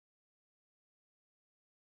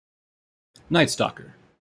Night Stalker.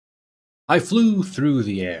 I flew through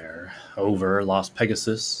the air, over Las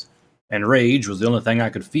Pegasus, and rage was the only thing I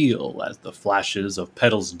could feel as the flashes of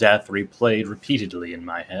Petal's death replayed repeatedly in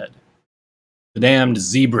my head. The damned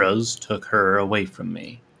zebras took her away from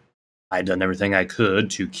me. I'd done everything I could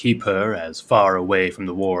to keep her as far away from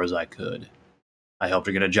the war as I could. I helped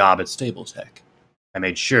her get a job at Stapletech. I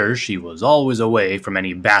made sure she was always away from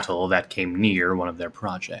any battle that came near one of their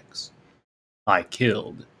projects. I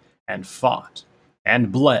killed, and fought,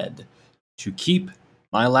 and bled, to keep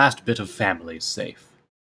my last bit of family safe.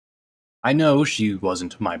 I know she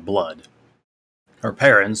wasn't my blood. Her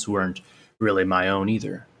parents weren't really my own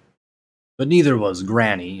either. But neither was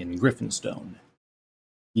Granny in Griffinstone.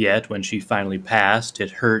 Yet when she finally passed,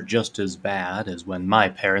 it hurt just as bad as when my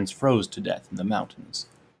parents froze to death in the mountains,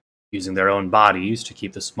 using their own bodies to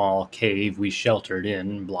keep the small cave we sheltered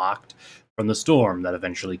in blocked from the storm that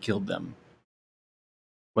eventually killed them.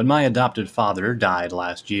 When my adopted father died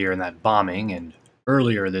last year in that bombing, and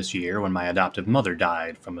earlier this year when my adoptive mother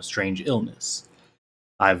died from a strange illness,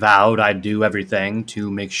 I vowed I'd do everything to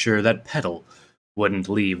make sure that Petal wouldn't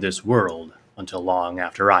leave this world until long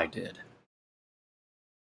after I did.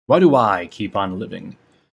 Why do I keep on living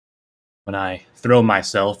when I throw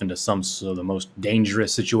myself into some of the most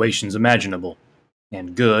dangerous situations imaginable,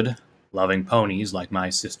 and good, loving ponies like my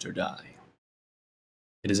sister die?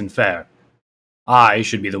 It isn't fair. I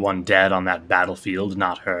should be the one dead on that battlefield,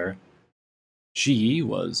 not her. She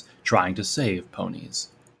was trying to save ponies.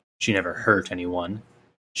 She never hurt anyone.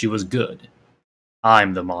 She was good.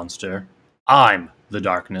 I'm the monster. I'm the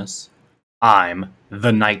darkness. I'm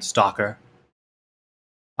the Night Stalker.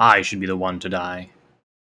 I should be the one to die.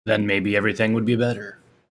 Then maybe everything would be better.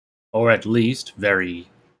 Or at least, very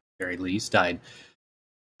least, I'd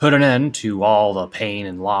put an end to all the pain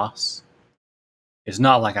and loss. It's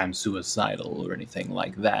not like I'm suicidal or anything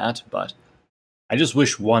like that, but I just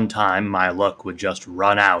wish one time my luck would just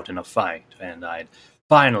run out in a fight, and I'd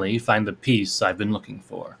finally find the peace I've been looking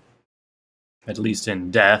for. At least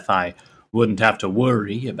in death, I wouldn't have to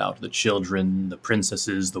worry about the children, the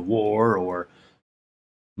princesses, the war, or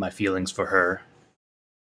my feelings for her.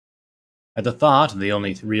 At the thought of the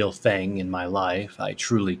only real thing in my life I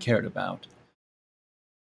truly cared about,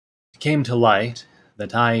 it came to light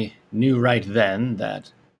that I knew right then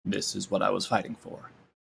that this is what I was fighting for.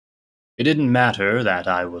 It didn't matter that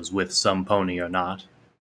I was with some pony or not.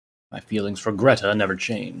 My feelings for Greta never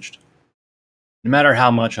changed. No matter how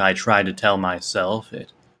much I tried to tell myself,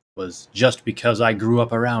 it was just because I grew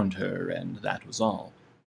up around her, and that was all.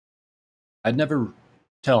 I'd never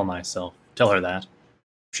tell her that.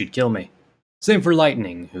 She'd kill me. Same for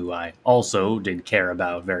Lightning, who I also did care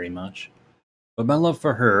about very much. But my love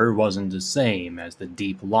for her wasn't the same as the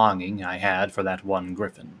deep longing I had for that one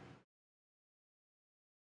griffin.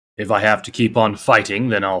 If I have to keep on fighting,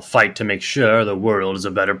 then I'll fight to make sure the world is a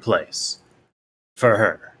better place. For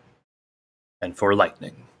her. And for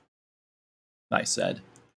Lightning, I said,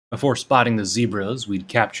 before spotting the zebras we'd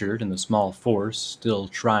captured and the small force still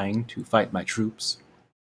trying to fight my troops.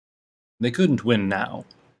 They couldn't win now.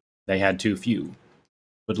 They had too few.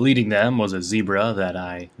 But leading them was a zebra that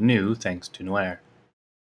I knew thanks to Noir.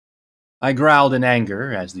 I growled in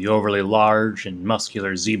anger as the overly large and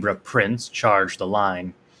muscular zebra prince charged the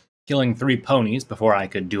line, killing 3 ponies before I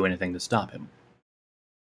could do anything to stop him.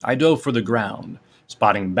 I dove for the ground,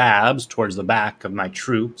 spotting Babs towards the back of my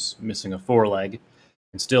troops, missing a foreleg,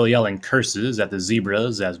 and still yelling curses at the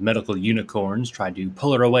zebras as medical unicorns tried to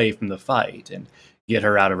pull her away from the fight and get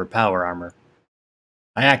her out of her power armor.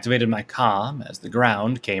 I activated my comm as the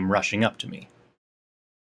ground came rushing up to me.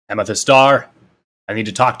 Amethyst Star, I need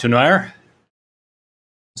to talk to Noir.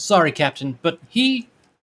 Sorry, Captain, but he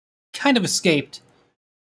kind of escaped,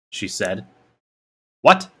 she said.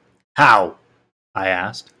 What? How? I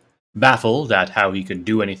asked, baffled at how he could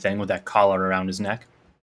do anything with that collar around his neck.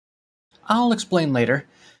 I'll explain later,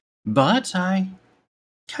 but I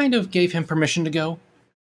kind of gave him permission to go.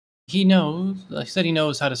 I said he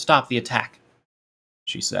knows how to stop the attack,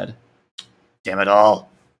 she said. Damn it all,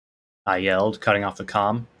 I yelled, cutting off the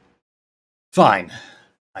comm. Fine.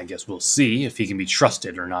 I guess we'll see if he can be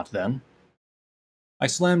trusted or not then. I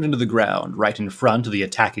slammed into the ground right in front of the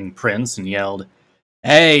attacking prince and yelled,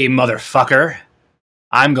 Hey, motherfucker!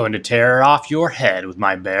 I'm going to tear off your head with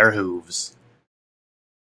my bare hooves.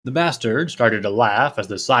 The bastard started to laugh as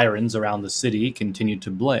the sirens around the city continued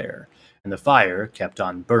to blare, and the fire kept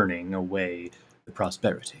on burning away the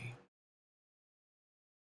prosperity.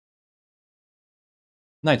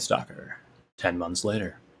 Night Stalker, 10 months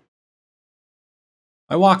later.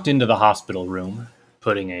 I walked into the hospital room,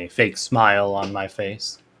 putting a fake smile on my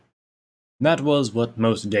face. That was what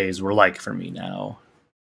most days were like for me now.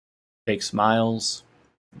 Fake smiles,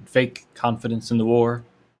 fake confidence in the war.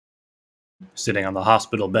 Sitting on the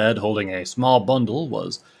hospital bed holding a small bundle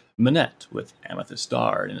was Minette with Amethyst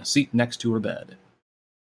Star in a seat next to her bed.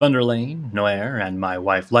 Thunderlane, Noir, and my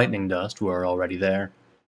wife Lightning Dust were already there.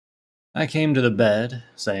 I came to the bed,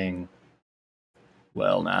 saying,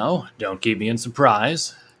 "Well now, don't keep me in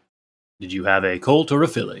surprise. Did you have a colt or a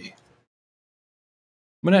filly?"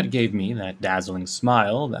 Minette gave me that dazzling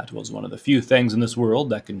smile that was one of the few things in this world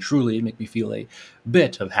that can truly make me feel a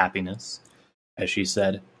bit of happiness, as she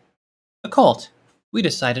said, "A colt. We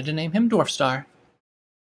decided to name him Dwarfstar."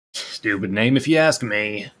 "Stupid name if you ask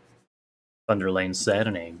me," Thunderlane said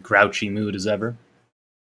in a grouchy mood as ever.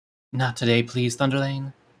 "Not today, please,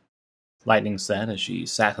 Thunderlane," Lightning said as she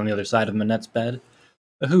sat on the other side of Minette's bed,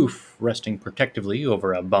 a hoof resting protectively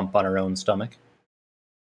over a bump on her own stomach.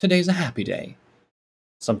 "Today's a happy day.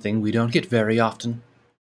 Something we don't get very often."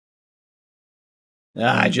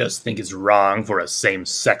 "I just think it's wrong for a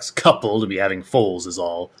same-sex couple to be having foals is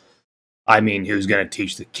all. I mean, who's gonna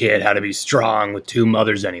teach the kid how to be strong with two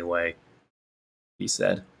mothers anyway?" he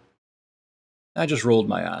said. I just rolled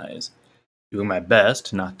my eyes, doing my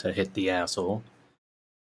best not to hit the asshole.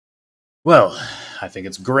 "Well, I think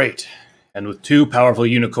it's great, and with two powerful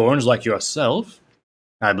unicorns like yourself,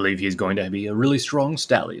 I believe he's going to be a really strong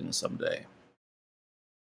stallion someday."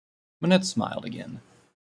 Minette smiled again.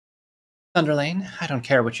 "Thunderlane, I don't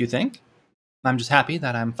care what you think. I'm just happy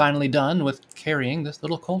that I'm finally done with carrying this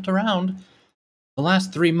little colt around. The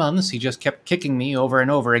last 3 months, he just kept kicking me over and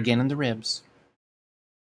over again in the ribs."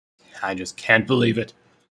 "I just can't believe it.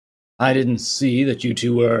 I didn't see that you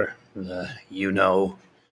two were,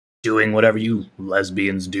 doing whatever you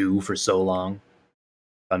lesbians do for so long,"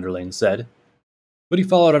 Thunderlane said. But he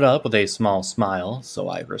followed it up with a small smile, so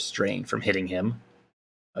I restrained from hitting him.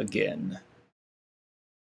 Again.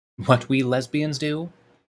 "What we lesbians do?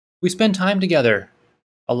 We spend time together.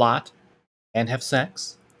 A lot. And have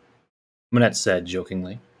sex," Minette said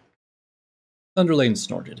jokingly. Thunderlane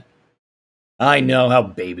snorted. "I know how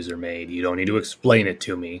babies are made. You don't need to explain it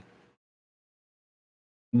to me."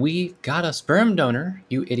 "We got a sperm donor,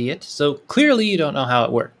 you idiot, so clearly you don't know how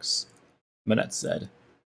it works," Minette said.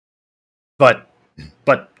 But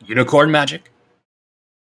unicorn magic?"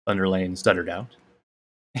 Thunderlane stuttered out.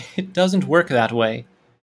 "It doesn't work that way,"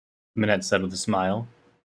 Minette said with a smile.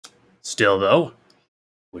 "Still, though,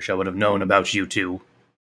 wish I would have known about you two,"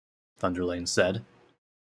 Thunderlane said.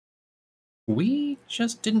 "We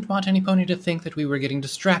just didn't want any pony to think that we were getting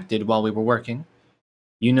distracted while we were working.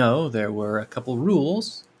 You know, there were a couple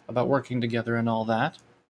rules about working together and all that,"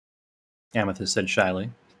 Amethyst said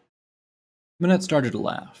shyly. Minette started to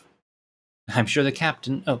laugh. "I'm sure the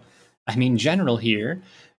captain, General here,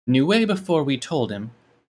 knew way before we told him."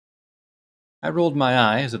 I rolled my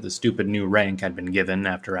eyes at the stupid new rank I'd been given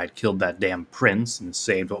after I'd killed that damn prince and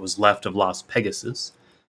saved what was left of Lost Pegasus,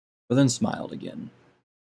 but then smiled again.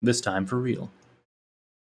 This time for real.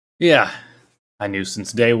 "Yeah, I knew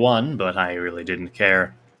since day one, but I really didn't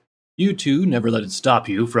care. You two never let it stop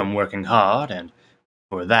you from working hard, and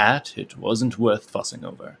for that, it wasn't worth fussing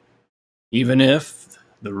over. Even if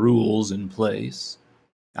the rules in place.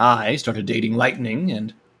 I started dating Lightning,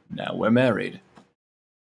 and now we're married."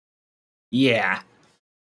 "Yeah,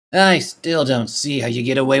 I still don't see how you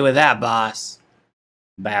get away with that, boss,"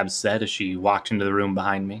 Babs said as she walked into the room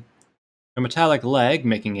behind me, her metallic leg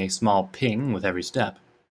making a small ping with every step.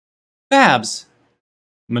 "Babs,"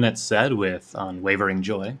 Minette said with unwavering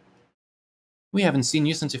joy. "we haven't seen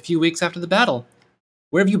you since a few weeks after the battle.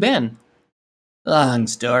 Where have you been?" "Long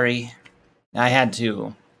story. I had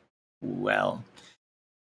to...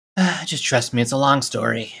 just trust me, it's a long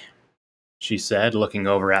story," she said, looking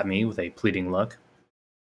over at me with a pleading look.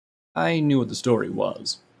 I knew what the story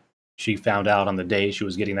was. She found out on the day she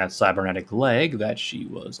was getting that cybernetic leg that she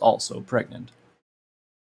was also pregnant.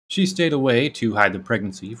 She stayed away to hide the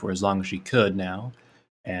pregnancy for as long as she could now,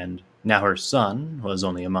 and now her son was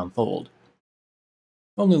only a month old.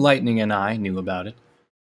 Only Lightning and I knew about it,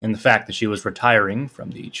 and the fact that she was retiring from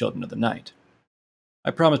the Children of the Night. I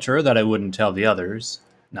promised her that I wouldn't tell the others,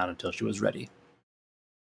 not until she was ready.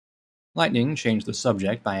 Lightning changed the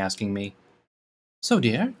subject by asking me, "So,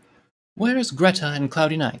 dear, where's Greta and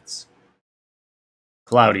Cloudy Nights?"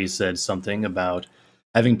 Cloudy said something about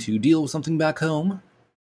having to deal with something back home.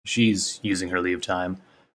 She's using her leave time.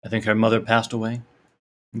 I think her mother passed away.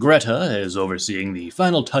 Greta is overseeing the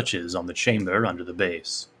final touches on the chamber under the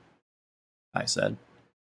base, I said.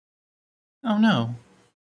 "Oh no.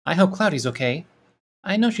 I hope Cloudy's okay.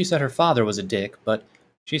 I know she said her father was a dick, but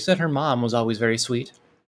she said her mom was always very sweet,"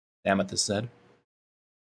 Amethyst said.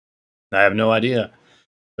 I have no idea,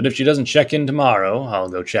 but if she doesn't check in tomorrow, I'll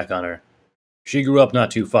go check on her. She grew up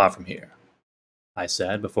not too far from here, I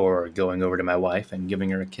said before going over to my wife and giving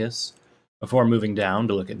her a kiss, before moving down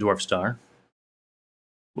to look at Dwarfstar.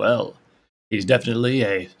 Well, he's definitely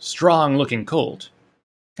a strong-looking colt.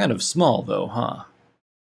 Kind of small, though, huh?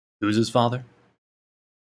 Who's his father?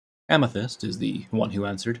 Amethyst is the one who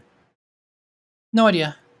answered. No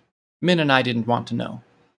idea. Min and I didn't want to know.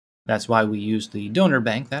 That's why we used the donor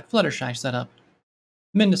bank that Fluttershy set up.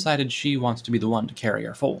 Min decided she wants to be the one to carry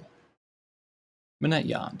our foal. Minette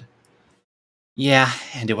yawned. Yeah,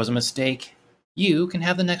 and it was a mistake. You can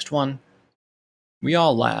have the next one. We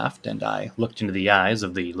all laughed, and I looked into the eyes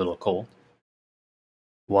of the little colt.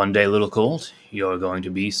 One day, little colt, you're going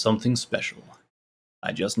to be something special.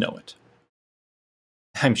 I just know it.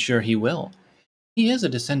 I'm sure he will. He is a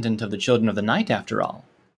descendant of the Children of the Night, after all,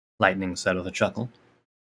 Lightning said with a chuckle.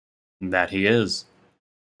 That he is,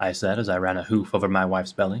 I said as I ran a hoof over my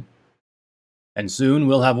wife's belly. And soon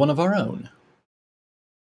we'll have one of our own.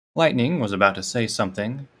 Lightning was about to say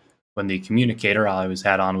something when the communicator I always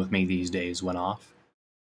had on with me these days went off.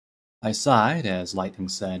 I sighed as Lightning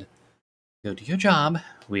said, Go do your job,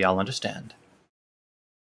 we all understand.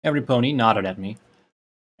 Every pony nodded at me,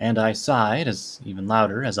 and I sighed even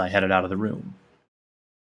louder as I headed out of the room.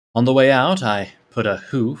 On the way out, I put a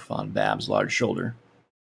hoof on Bab's large shoulder.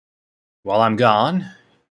 While I'm gone,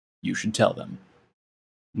 you should tell them.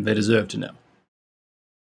 They deserve to know.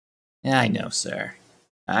 I know, sir.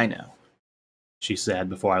 I know, she said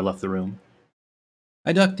before I left the room.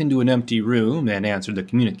 I ducked into an empty room and answered the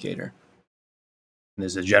communicator.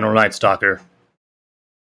 This is General Nightstalker. To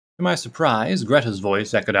my surprise, Greta's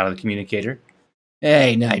voice echoed out of the communicator.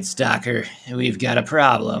 Hey, Nightstalker, we've got a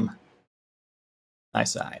problem. I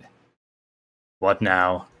sighed. What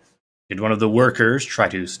now? Did one of the workers try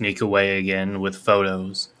to sneak away again with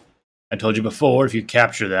photos? I told you before, if you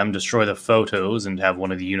capture them, destroy the photos and have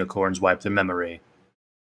one of the unicorns wipe their memory.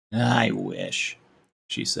 I wish,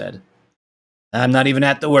 she said. I'm not even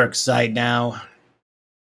at the work site now.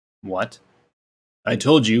 What? I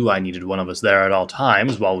told you I needed one of us there at all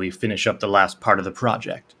times while we finish up the last part of the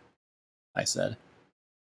project, I said.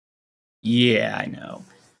 Yeah, I know.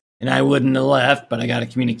 And I wouldn't have left, but I got a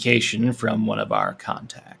communication from one of our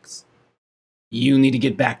contacts. You need to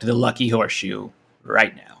get back to the Lucky Horseshoe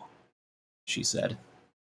right now, she said.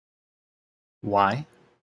 Why?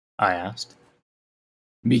 I asked.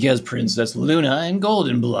 Because Princess Luna and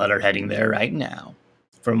Golden Blood are heading there right now.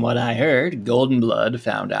 From what I heard, Golden Blood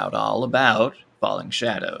found out all about Falling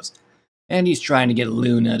Shadows, and he's trying to get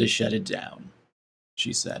Luna to shut it down,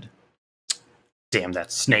 she said. Damn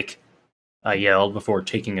that snake, I yelled before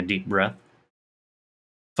taking a deep breath.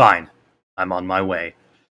 Fine, I'm on my way.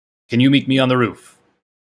 Can you meet me on the roof?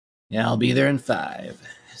 I'll be there in 5.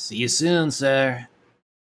 See you soon, sir,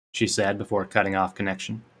 she said before cutting off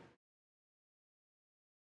connection.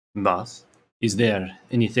 Boss, is there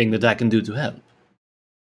anything that I can do to help?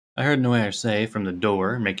 I heard Noir say from the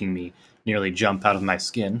door, making me nearly jump out of my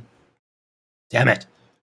skin. Damn it!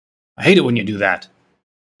 I hate it when you do that,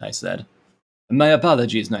 I said. My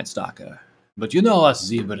apologies, Nightstalker, but you know us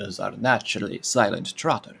zebras are naturally silent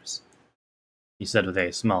trotters, he said with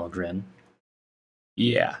a small grin.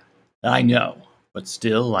 Yeah, I know, but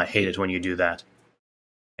still I hate it when you do that.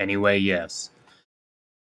 Anyway, yes.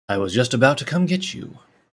 I was just about to come get you.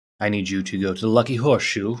 I need you to go to the Lucky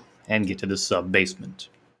Horseshoe and get to the sub-basement.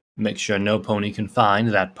 Make sure no pony can find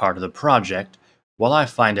that part of the project while I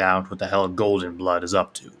find out what the hell Golden Blood is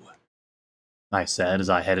up to, I said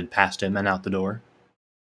as I headed past him and out the door.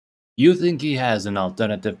 You think he has an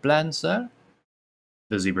alternative plan, sir?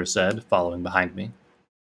 The zebra said, following behind me.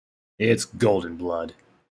 It's Golden Blood.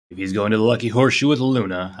 If he's going to the Lucky Horseshoe with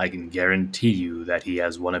Luna, I can guarantee you that he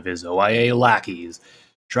has one of his OIA lackeys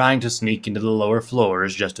trying to sneak into the lower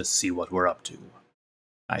floors just to see what we're up to,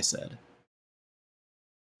 I said.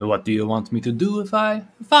 What do you want me to do if I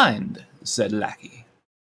find said lackey?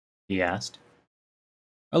 He asked.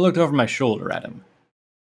 I looked over my shoulder at him.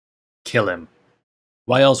 Kill him.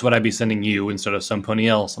 Why else would I be sending you instead of somebody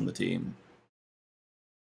else on the team?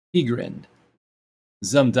 He grinned.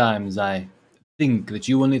 Sometimes I think that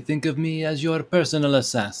you only think of me as your personal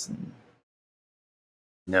assassin.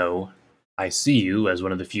 No, I see you as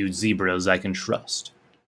one of the few zebras I can trust.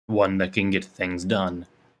 One that can get things done.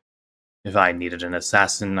 If I needed an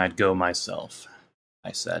assassin, I'd go myself,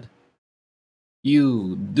 I said.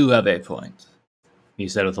 You do have a point, he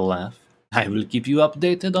said with a laugh. I will keep you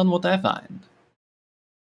updated on what I find.